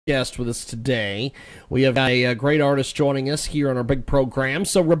Guest with us today. We have a great artist joining us here on our big program.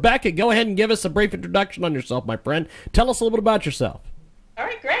 So, Rebecca, go ahead and give us a brief introduction on yourself, my friend. Tell us a little bit about yourself. All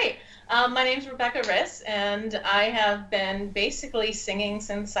right, great. My name's Rebecca Riss, and I have been basically singing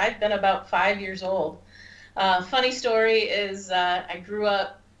since I've been about 5 years old. Funny story is I grew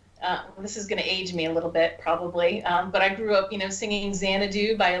up, this is going to age me a little bit probably, but I grew up, singing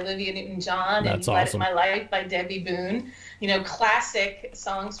Xanadu by Olivia Newton-John and That's awesome. Light My Life by Debbie Boone, classic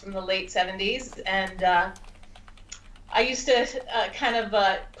songs from the late 70s. And I used to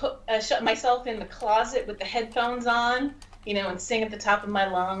shut myself in the closet with the headphones on, and sing at the top of my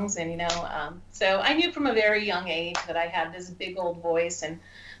lungs. And, so I knew from a very young age that I had this big old voice and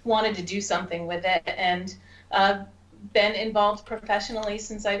wanted to do something with it. And been involved professionally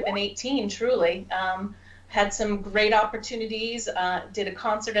since I've been 18, truly. Had some great opportunities, did a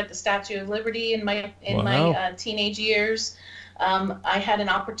concert at the Statue of Liberty in my teenage years. I had an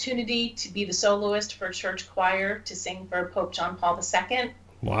opportunity to be the soloist for a church choir to sing for Pope John Paul II.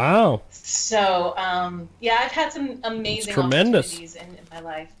 Wow. So, I've had some amazing opportunities in my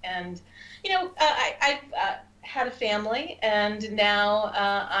life. And, I've had a family, and now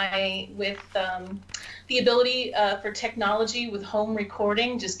with the ability for technology with home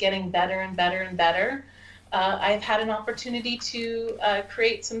recording just getting better and better and better, I've had an opportunity to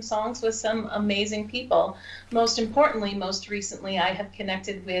create some songs with some amazing people. Most importantly, most recently, I have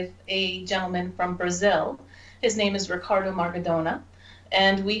connected with a gentleman from Brazil. His name is Ricardo Margadona,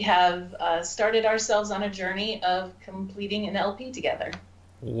 and we have started ourselves on a journey of completing an LP together.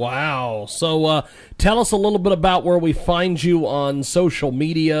 Wow. So tell us a little bit about where we find you on social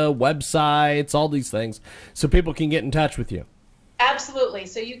media, websites, all these things, so people can get in touch with you. Absolutely.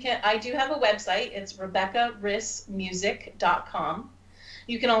 So I do have a website. It's RebeccaRissMusic.com.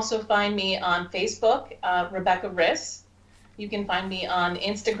 You can also find me on Facebook, Rebecca Riss. You can find me on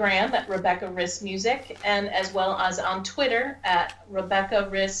Instagram at Rebecca Riss Music, and as well as on Twitter at Rebecca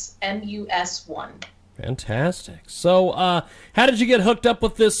Riss MUS1. Fantastic. So, how did you get hooked up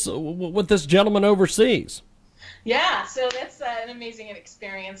with this gentleman overseas? Yeah, so that's an amazing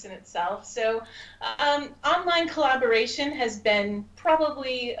experience in itself. So, online collaboration has been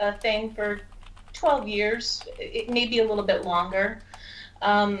probably a thing for 12 years. It may be a little bit longer.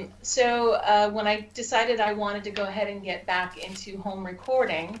 When I decided I wanted to go ahead and get back into home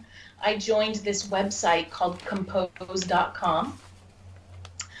recording, I joined this website called compose.com.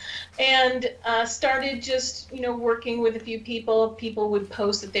 And started just, working with a few people. People would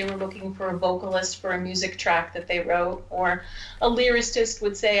post that they were looking for a vocalist for a music track that they wrote, or a lyricist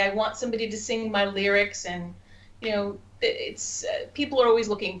would say, I want somebody to sing my lyrics. And, it's people are always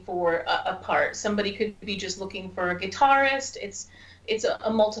looking for a part. Somebody could be just looking for a guitarist. It's a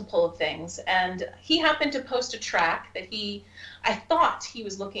multiple of things. And he happened to post a track that I thought he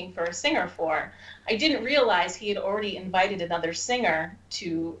was looking for a singer for. I didn't realize he had already invited another singer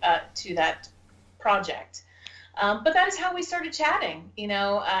to that project. But that is how we started chatting.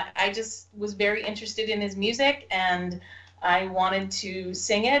 I just was very interested in his music, and I wanted to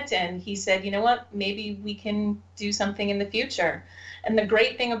sing it. And he said, you know what, maybe we can do something in the future. And the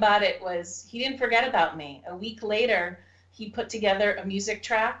great thing about it was he didn't forget about me. A week later, he put together a music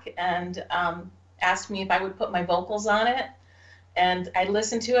track and asked me if I would put my vocals on it. And I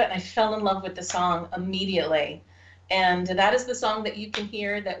listened to it, and I fell in love with the song immediately. And that is the song that you can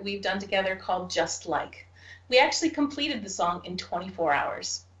hear that we've done together called Just Like. We actually completed the song in 24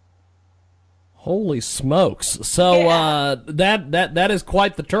 hours. Holy smokes. So Yeah. That is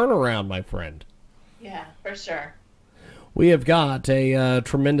quite the turnaround, my friend. Yeah, for sure. We have got a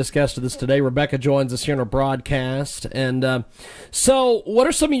tremendous guest with us today. Rebecca joins us here in our broadcast. And so what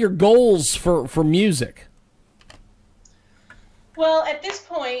are some of your goals for music? Well, at this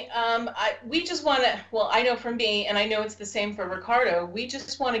point, we just want to, I know for me, and I know it's the same for Ricardo, we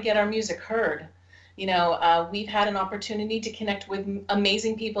just want to get our music heard. We've had an opportunity to connect with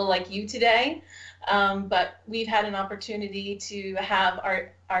amazing people like you today, but we've had an opportunity to have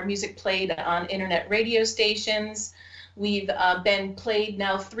our music played on internet radio stations. We've been played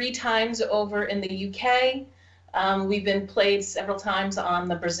now 3 times over in the UK. We've been played several times on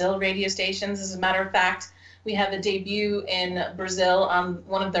the Brazil radio stations. As a matter of fact, we have a debut in Brazil on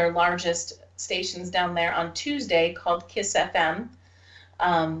one of their largest stations down there on Tuesday called Kiss FM.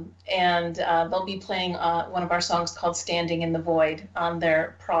 And they'll be playing one of our songs called Standing in the Void on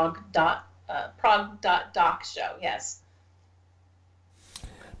their Prague.doc show, yes.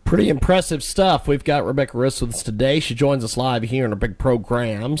 Pretty impressive stuff. We've got Rebecca Riss with us today. She joins us live here in our big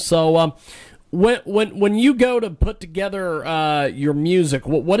program. So when you go to put together your music,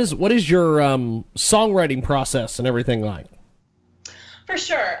 what is your songwriting process and everything like? For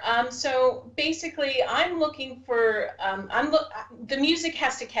sure. So basically, I'm looking for the music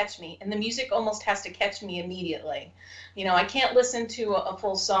has to catch me, and the music almost has to catch me immediately. I can't listen to a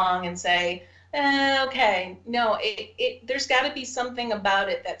full song and say, okay. No, there's got to be something about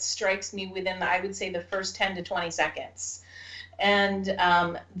it that strikes me within, I would say, the first 10 to 20 seconds. And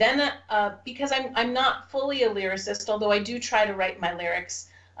then, because I'm not fully a lyricist, although I do try to write my lyrics.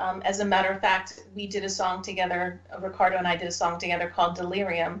 As a matter of fact, we did a song together, Ricardo and I did a song together called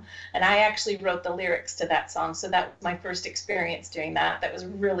Delirium, and I actually wrote the lyrics to that song, so that was my first experience doing that. That was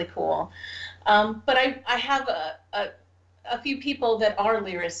really cool. But I have a few people that are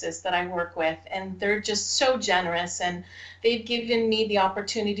lyricists that I work with, and they're just so generous, and they've given me the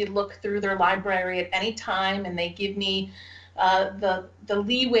opportunity to look through their library at any time, and they give me the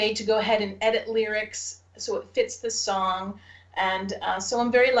leeway to go ahead and edit lyrics so it fits the song. And so I'm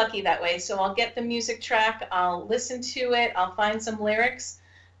very lucky that way. So I'll get the music track, I'll listen to it, I'll find some lyrics,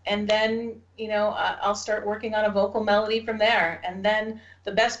 and then, I'll start working on a vocal melody from there. And then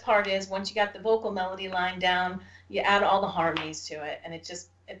the best part is once you got the vocal melody line down, you add all the harmonies to it, and it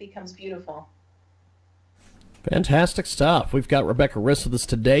becomes beautiful. Fantastic stuff. We've got Rebecca Riss with us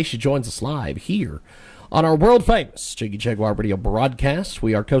today. She joins us live here on our world-famous Jiggy Jaguar radio broadcast.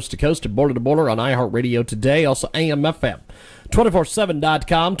 We are coast to coast and border to border on iHeartRadio today, also AM/FM,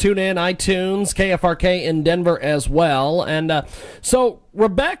 247.com, tune in, iTunes, KFRK in Denver as well. And so,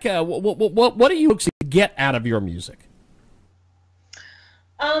 Rebecca, what do you get out of your music?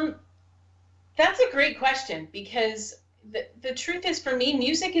 That's a great question, because the truth is, for me,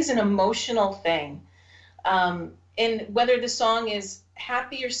 music is an emotional thing. And whether the song is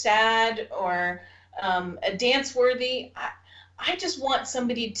happy or sad or a dance worthy, I just want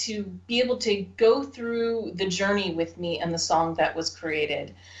somebody to be able to go through the journey with me and the song that was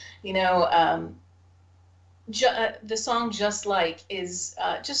created. The song Just Like is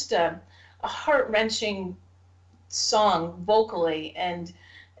just a heart-wrenching song vocally, and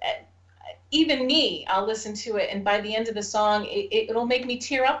even me, I'll listen to it, and by the end of the song, it'll make me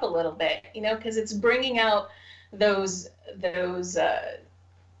tear up a little bit, because it's bringing out those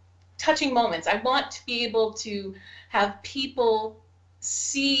touching moments. I want to be able to have people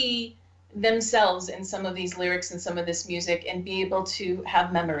see themselves in some of these lyrics and some of this music and be able to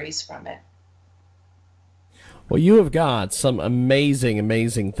have memories from it. Well, you have got some amazing,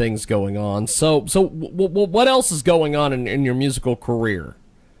 amazing things going on. So what else is going on in your musical career?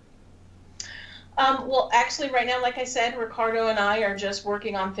 Well, actually, right now, like I said, Ricardo and I are just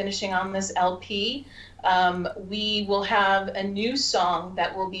working on finishing on this LP. We will have a new song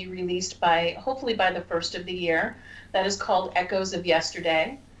that will be released hopefully by the first of the year. That is called Echoes of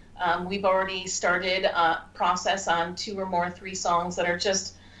Yesterday. We've already started a process on 2 or 3 songs that are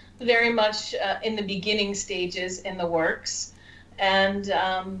just very much in the beginning stages in the works. And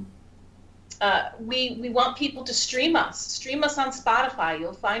we want people to stream us. Stream us on Spotify.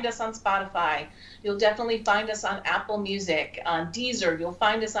 You'll find us on Spotify. You'll definitely find us on Apple Music, on Deezer. You'll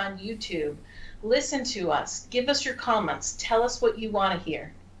find us on YouTube. Listen to us. Give us your comments. Tell us what you want to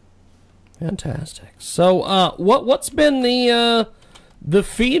hear. Fantastic. So, what's been the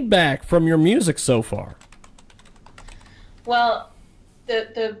feedback from your music so far? Well,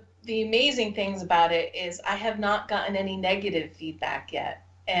 the amazing things about it is I have not gotten any negative feedback yet,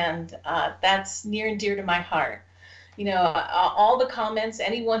 and that's near and dear to my heart. All the comments,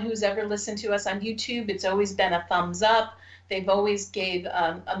 anyone who's ever listened to us on YouTube, it's always been a thumbs up. They've always gave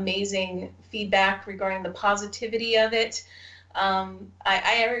amazing feedback regarding the positivity of it.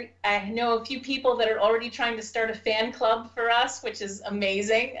 I know a few people that are already trying to start a fan club for us, which is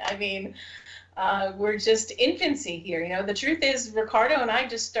amazing. I mean, we're just infancy here. The truth is, Ricardo and I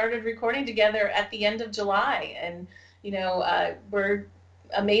just started recording together at the end of July, and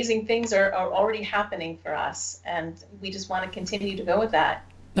amazing things are already happening for us, and we just want to continue to go with that.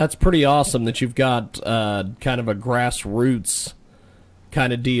 That's pretty awesome that you've got kind of a grassroots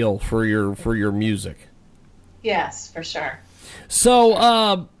kind of deal for your music. Yes, for sure.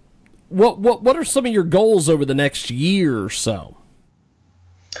 So, what are some of your goals over the next year or so?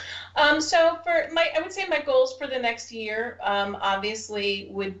 So I would say my goals for the next year, obviously,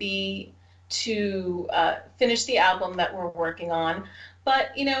 would be to finish the album that we're working on.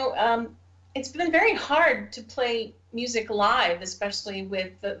 But it's been very hard to play music live, especially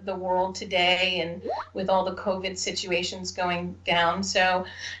with the world today and with all the COVID situations going down. So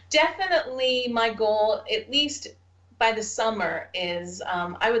definitely my goal, at least by the summer, is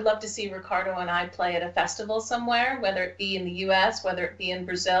I would love to see Ricardo and I play at a festival somewhere, whether it be in the U.S., whether it be in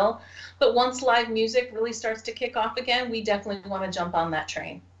Brazil. But once live music really starts to kick off again, we definitely want to jump on that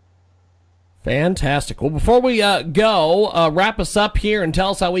train. Fantastic. Well, before we go, wrap us up here and tell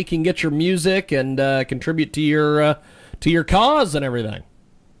us how we can get your music and contribute to your cause and everything.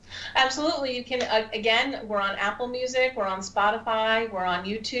 Absolutely. You can, again, we're on Apple Music, we're on Spotify, we're on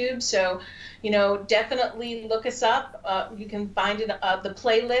YouTube. So, definitely look us up. You can find it, the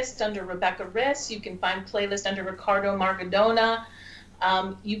playlist under Rebecca Riss. You can find playlist under Ricardo Margadona.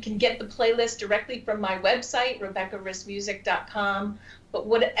 You can get the playlist directly from my website, RebeccaRissMusic.com. But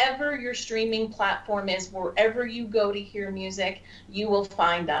whatever your streaming platform is, wherever you go to hear music, you will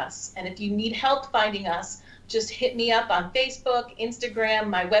find us. And if you need help finding us, just hit me up on Facebook, Instagram,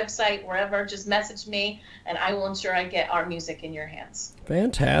 my website, wherever. Just message me, and I will ensure I get our music in your hands.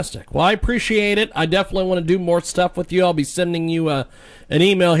 Fantastic. Well, I appreciate it. I definitely want to do more stuff with you. I'll be sending you an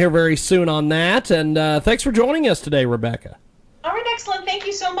email here very soon on that. And thanks for joining us today, Rebecca. All right, excellent. Thank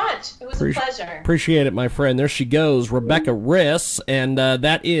you so much. It was a pleasure. Appreciate it, my friend. There she goes, Rebecca Riss, and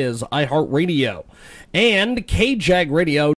that is iHeartRadio and KJAG Radio.